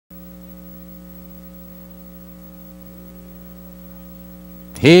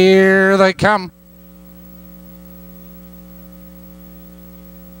Here they come.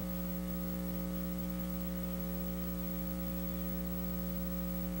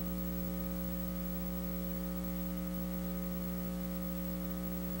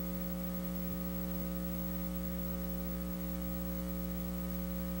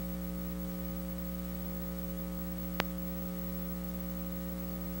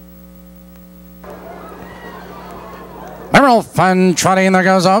 They're all fun trotting. There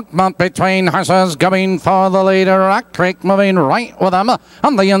goes Oakmont between horses, going for the leader. Rock Creek moving right with them.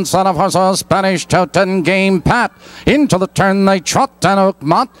 On the inside of horses, Spanish Tote and Game Pat. Into the turn they trot, and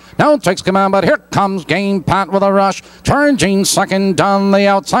Oakmont now takes command, but here comes Game Pat with a rush. Charging second down the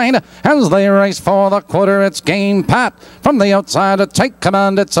outside as they race for the quarter. It's Game Pat from the outside to take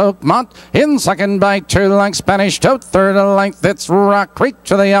command. It's Oakmont in second by 2 lengths. Spanish Tote third a length. It's Rock Creek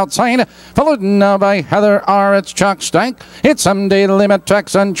to the outside, followed now by Heather R. It's Chuck Stank. It's MD Limit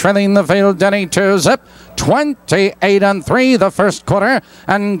Texan trailing the field. Denny 2 zip 28-3 the first quarter,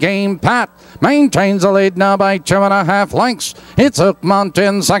 and Game Pat maintains the lead now by 2.5 lengths. It's Oakmont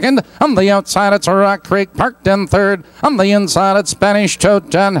in second. On the outside, it's Rock Creek parked in third. On the inside, it's Spanish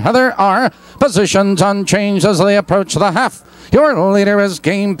Tote and Heather R. Positions unchanged as they approach the half. Your leader is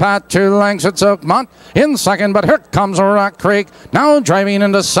Game Pat, 2 lengths. It's Oakmont in second, but here comes Rock Creek now driving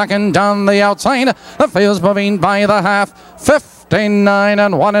into second down the outside. The field's moving by the half.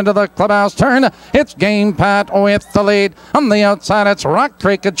 59-1 into the clubhouse turn. It's Game Pat with the lead. On the outside, it's Rock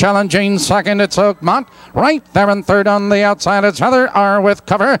Creek challenging second. It's Oakmont right there in third. On the outside, it's Heather R. with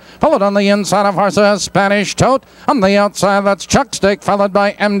cover, followed on the inside of horses, Spanish Tote. On the outside, that's Chuck Stick, followed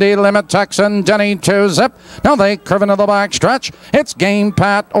by MD Limit Texan, Denny 2 zip. Now they curve into the back stretch. It's Game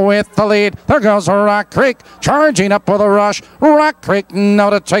Pat with the lead. There goes Rock Creek charging up with a rush. Rock Creek now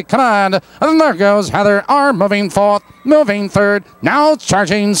to take command. And there goes Heather R. moving fourth, moving third. Now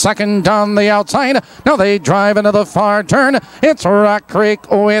charging second down the outside. Now they drive into the far turn. It's Rock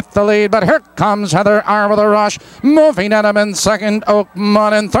Creek with the lead, but here comes Heather R. with a rush. Moving at him in second,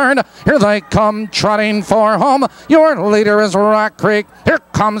 Oakmont in third. Here they come trotting for home. Your leader is Rock Creek. Here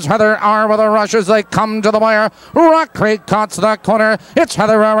comes Heather R. with a rush as they come to the wire. Rock Creek cuts the corner. It's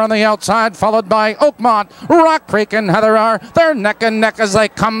Heather R. on the outside, followed by Oakmont. Rock Creek and Heather R. They're neck and neck as they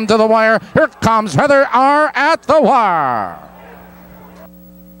come to the wire. Here comes Heather R. at the wire.